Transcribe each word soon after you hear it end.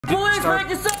Police, make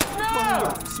yourself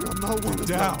now! Sir, I'm not one of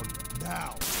Down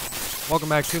now. Welcome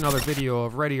back to another video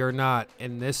of Ready or Not,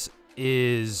 and this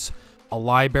is a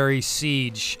library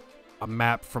siege, a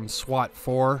map from SWAT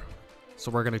 4.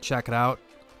 So we're gonna check it out.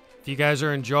 If you guys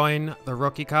are enjoying the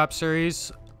Rookie Cop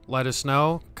series, let us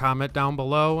know. Comment down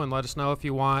below and let us know if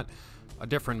you want a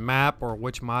different map or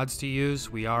which mods to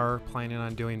use. We are planning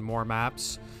on doing more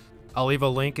maps. I'll leave a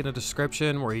link in the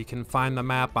description where you can find the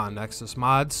map on Nexus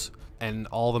Mods and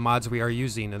all the mods we are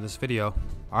using in this video.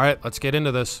 All right, let's get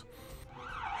into this.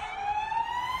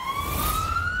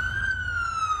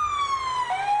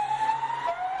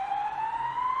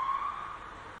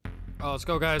 Oh, let's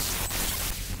go, guys.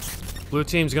 Blue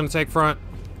team's gonna take front.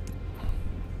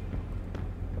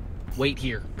 Wait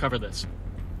here. Cover this.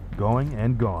 Going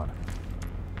and gone.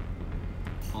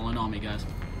 Falling on me, guys.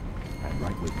 I'm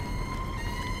right with you.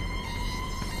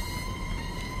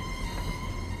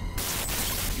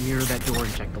 Mirror that door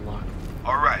and check the lock.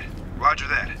 All right. Roger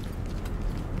that.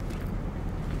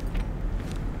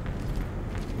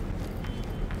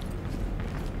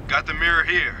 Got the mirror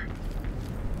here.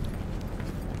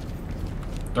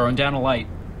 Throwing down a light.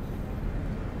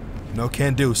 No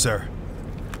can do, sir.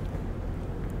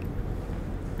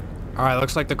 All right,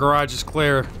 looks like the garage is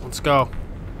clear. Let's go.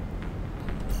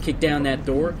 Kick down that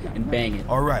door and bang it.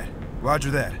 All right. Roger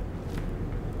that.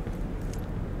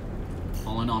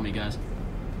 Falling on me, guys.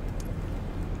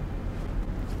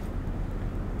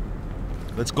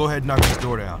 Let's go ahead and knock this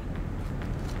door down.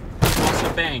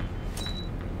 Also bang.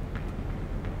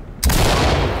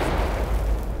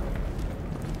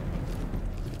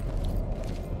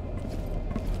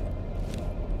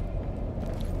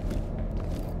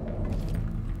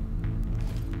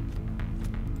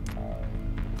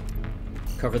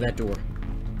 Cover that door.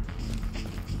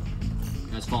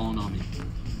 Guys falling on me.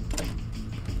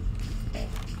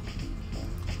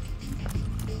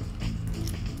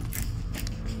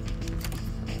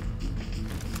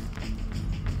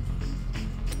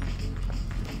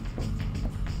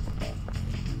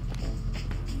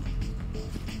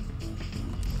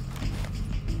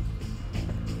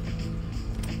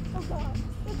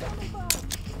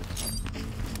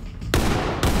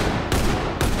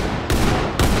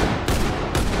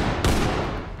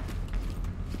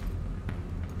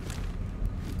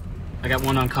 I got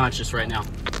one unconscious right now.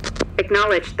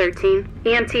 Acknowledged, 13.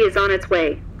 EMT is on its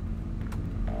way.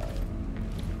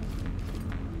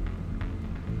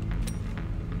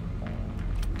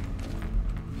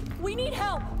 We need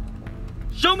help!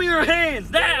 Show me your hands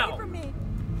Get now! away from me!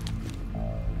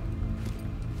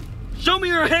 Show me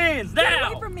your hands Get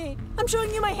now! away from me! I'm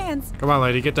showing you my hands! Come on,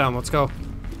 lady, get down. Let's go.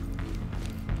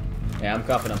 Yeah, I'm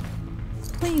cuffing him.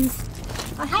 Please.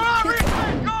 I have to...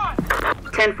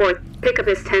 10-4. Pickup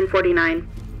is 1049.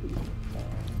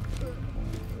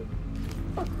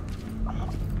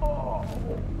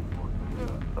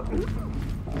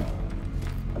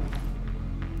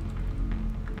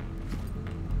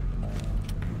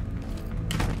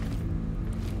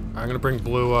 I'm gonna bring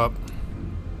Blue up.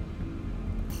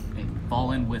 Hey,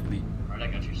 fall in with me. Alright, I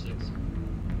got your 6.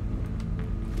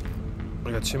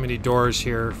 We got too many doors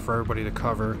here for everybody to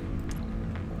cover.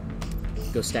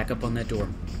 Go stack up on that door.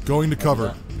 Going to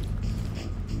cover.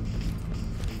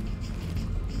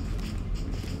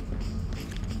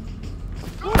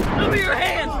 Show me your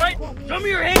hands right. Show me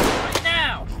your hands right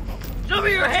now. Show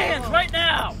me your hands right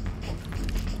now.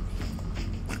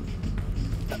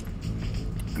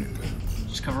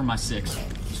 Just cover my 6.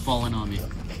 He's falling on me.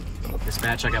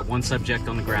 Dispatch, I got one subject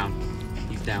on the ground.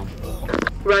 He's down.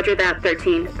 Roger that,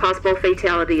 13. Possible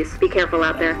fatalities. Be careful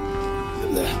out there.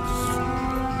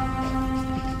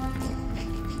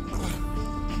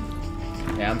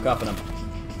 Yeah, I'm cuffing him.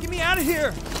 Get me out of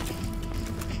here!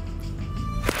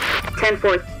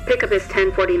 10-4. Pickup is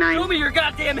 1049. Show me your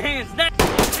goddamn hands now.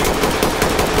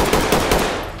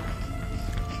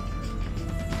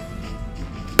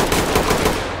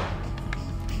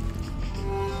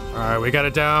 All right, we got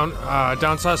it down.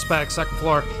 Down suspect, second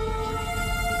floor.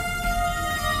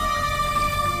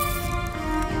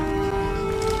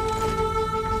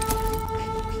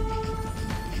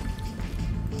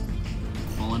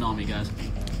 Falling on me, guys.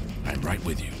 I'm right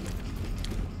with you.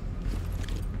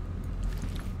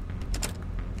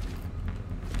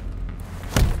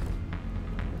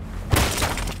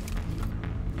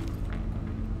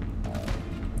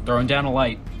 Throwing down a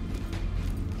light.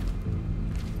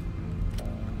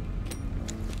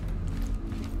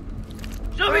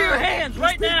 Show me your hands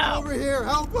right now! Over here,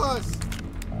 help us!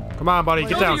 Come on, buddy,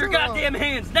 get Show down. me your goddamn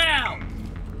hands now!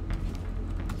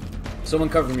 Someone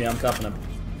cover me, I'm cuffing him.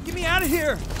 Get me out of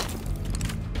here!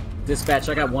 Dispatch,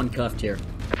 I got one cuffed here.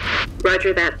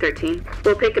 Roger that, 13.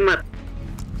 We'll pick him up.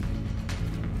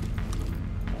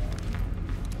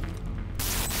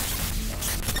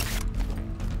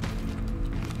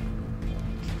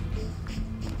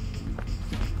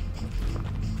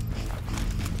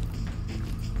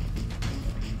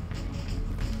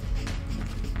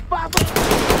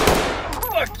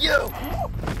 Fuck you!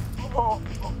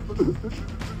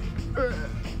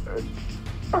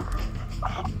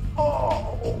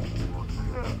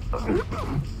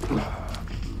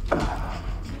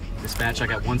 Dispatch, I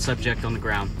got one subject on the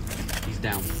ground. He's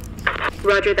down.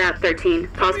 Roger that, 13.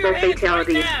 Possible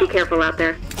fatalities. Be careful out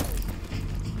there.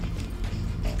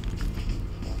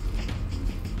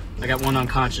 I got one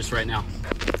unconscious right now.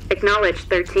 Acknowledged,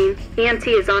 13. EMT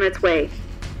is on its way.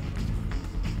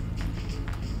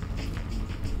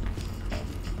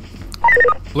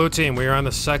 Blue team, we are on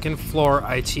the second floor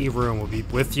IT room. We'll be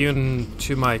with you in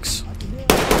 2 mics.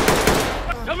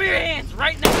 Show me your hands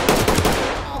right now.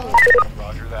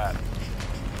 Roger that.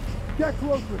 Get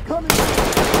closer. Come in.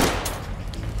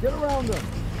 Get around them.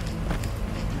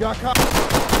 You got cops.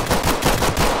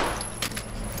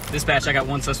 Dispatch, I got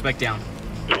one suspect down.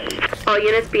 All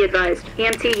units be advised.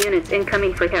 EMT units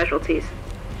incoming for casualties.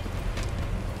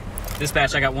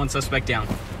 Dispatch, I got one suspect down.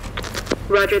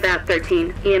 Roger that,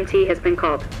 13. EMT has been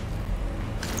called.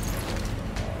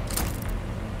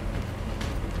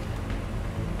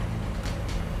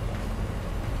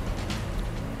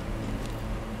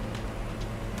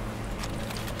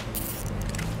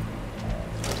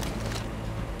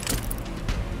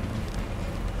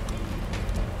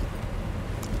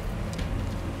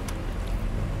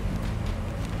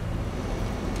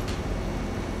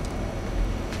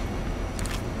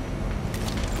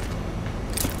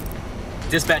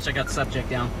 Dispatch, I got subject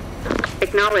down.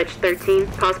 Acknowledged, 13.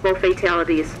 Possible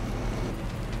fatalities.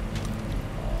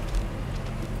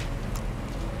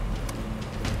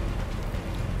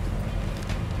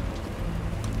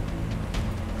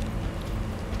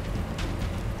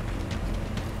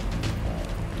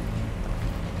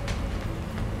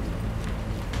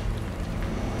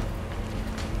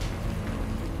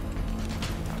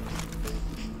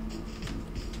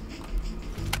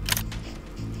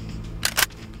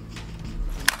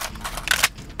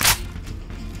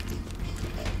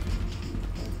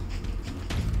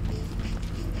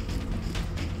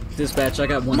 Dispatch, I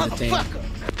got one detained.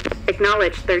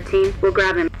 Acknowledged, 13. We'll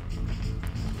grab him.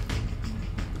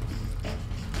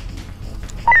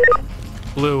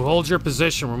 Blue, hold your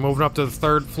position. We're moving up to the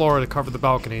 3rd floor to cover the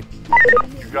balcony.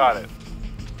 You got it.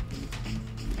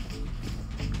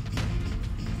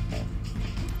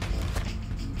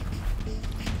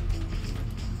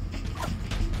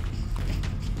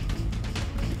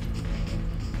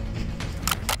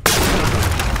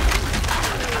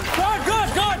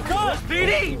 Good!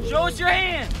 PD, show us your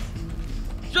hands!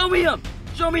 Show me them!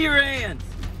 Show me your hands!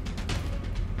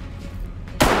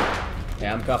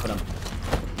 Yeah, I'm cuffing him.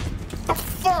 The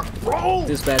fuck, bro?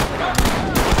 Dispatch, I got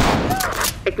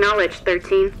one. Acknowledged,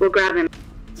 13. We'll grab him.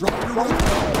 Drop your weapon.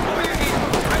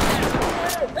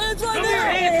 Hands right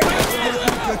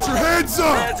now! Get your hands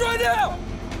up! Hands right now!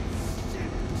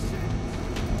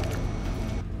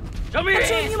 Show me your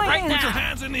showing hands you my right hands. now!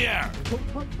 Hands in the air!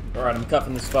 Alright, I'm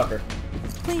cuffing this fucker.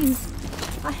 Please.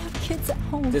 I have kids at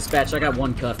home. Dispatch, I got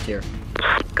one cuffed here.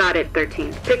 Got it,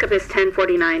 13. Pickup is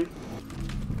 1049.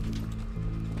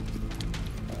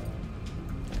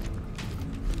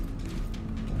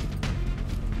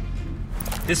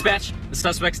 Dispatch, the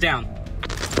suspect's down.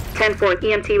 10-4,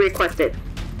 EMT requested.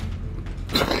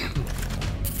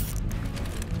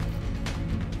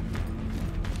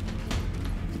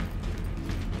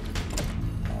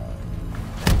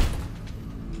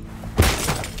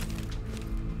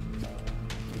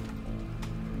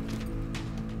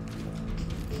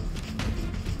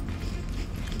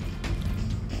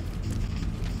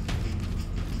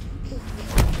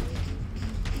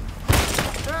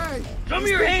 Hey! Show me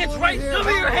your hands right! Show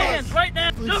me your hands right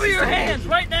now! Show me your hands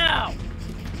right now!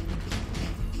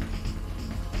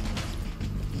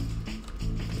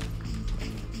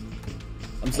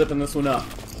 I'm zipping this one up.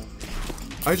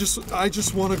 I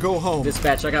just want to go home.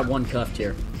 Dispatch, I got one cuffed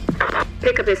here.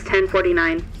 Pickup is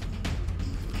 1049.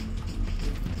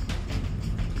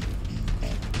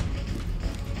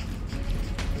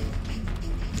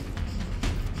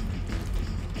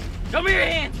 Show me your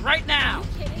hands right now!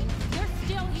 Kidding? They're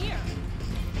still here.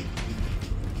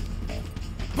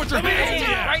 Put your Show me your hands in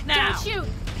the hands air! right now! Don't shoot.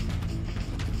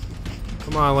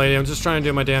 Come on, lady. I'm just trying to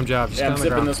do my damn job. Just Yeah, I'm stay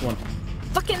on the zipping ground. this one.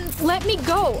 Fucking let me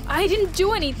go. I didn't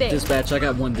do anything. Dispatch, I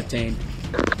got one detained.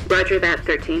 Roger that,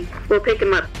 13. We'll pick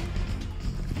him up.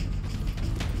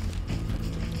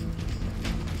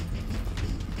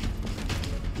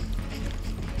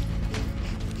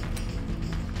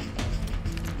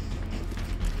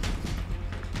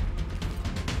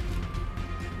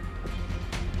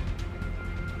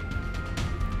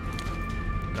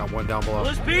 Got one down below.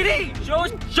 PD,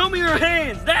 show me your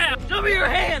hands now. Show me your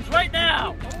hands right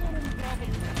now.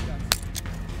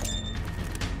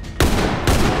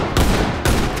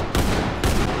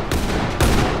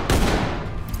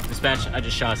 Dispatch, I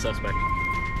just shot a suspect.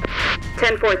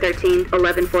 10-4-13,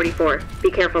 11-44. Be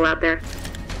careful out there.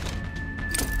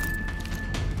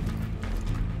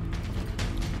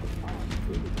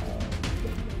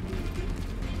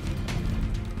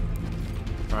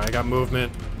 Alright, I got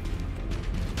movement.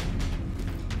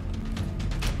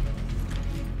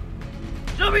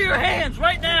 Show me your hands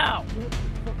right now.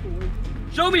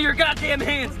 Show me your goddamn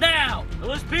hands now.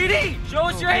 LSPD, show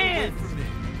us your hands.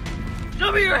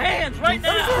 Show me your hands right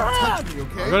now.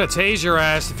 I'm gonna tase your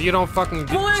ass if you don't fucking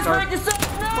start.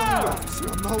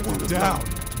 I'm not one down.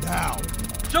 Now.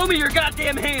 Show me your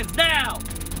goddamn hands now.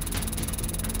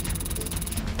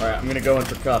 Alright, I'm gonna go in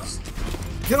for cuffs.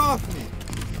 Get off me.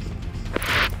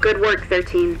 Good work,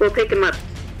 13. We'll pick him up.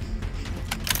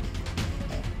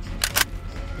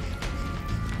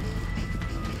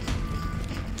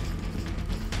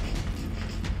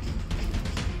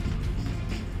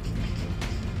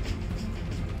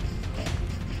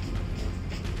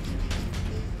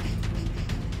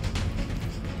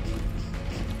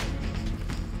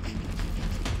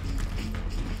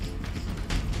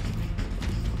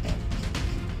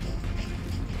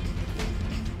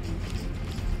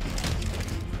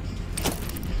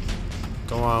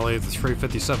 Don't want to leave the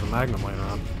 357 Magnum laying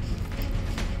around.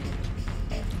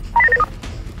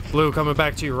 Blue, coming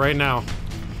back to you right now.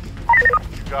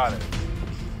 You got it.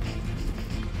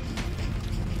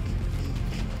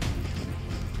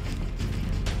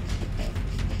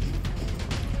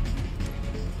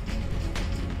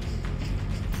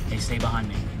 Hey, stay behind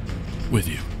me. With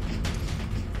you.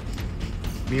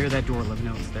 Mirror that door, let me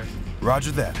know it's there.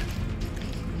 Roger that.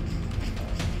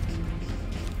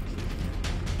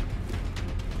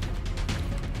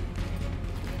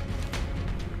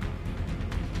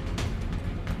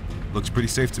 Looks pretty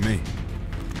safe to me.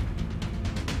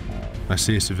 I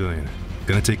see a civilian.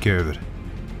 Gonna take care of it.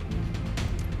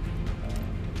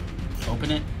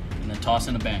 Open it, and then toss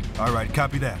in a bank. All right,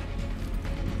 copy that.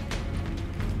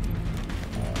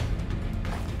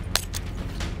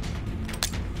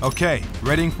 Okay,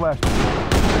 readying flash.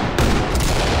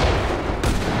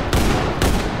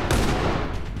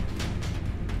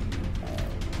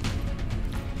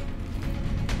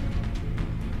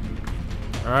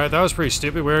 Alright, that was pretty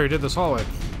stupid. We already did this hallway.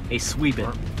 Hey, sweep it.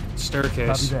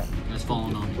 Staircase. It's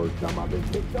falling on me.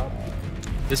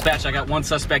 Dispatch, I got one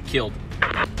suspect killed.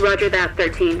 Roger that,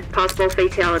 13. Possible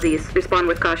fatalities. Respond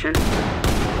with caution.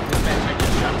 Dispatch, I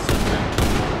just shot a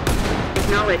suspect.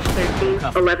 Acknowledge, 13.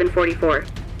 11-44.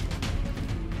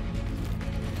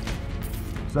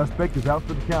 Suspect is out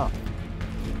for the count.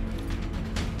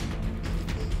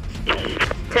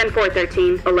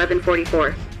 10-4-13,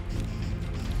 11-44.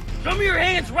 Show me your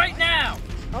hands right now.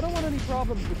 I don't want any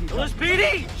problems with you.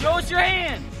 LSPD, show us your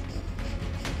hands.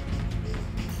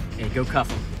 Hey, go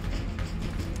cuff him.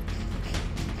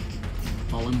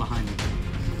 Fall in behind me.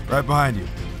 Right behind you.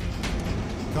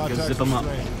 Go zip him up.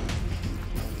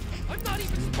 I'm not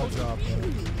even supposed to be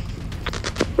here.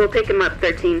 We'll pick him up,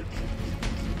 13.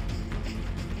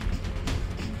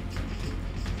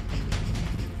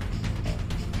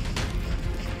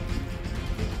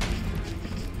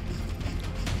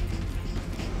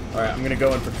 Alright, I'm gonna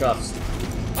go in for cuffs.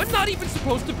 I'm not even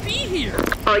supposed to be here.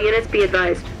 All units be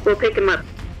advised. We'll pick him up.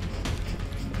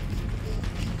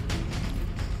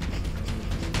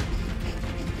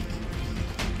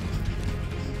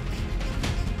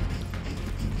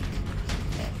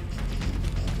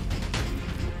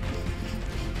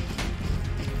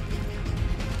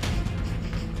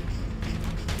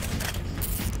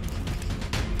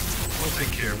 We'll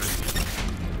take care of it.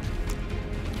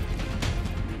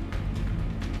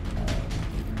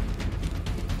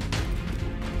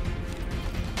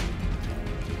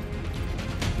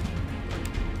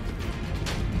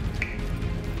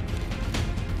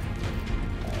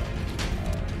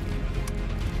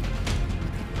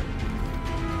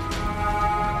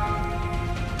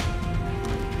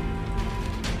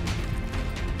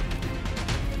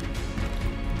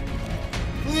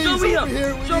 Show me up.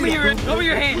 Show me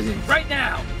your hands right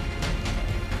now.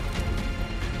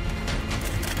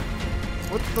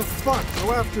 What the fuck?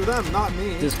 Go after them, not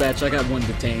me. Dispatch, I got one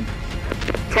detained.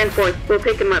 10-4, we'll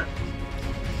pick him up.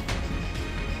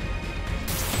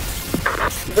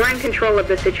 We're in control of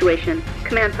the situation.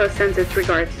 Command post sends its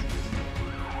regards.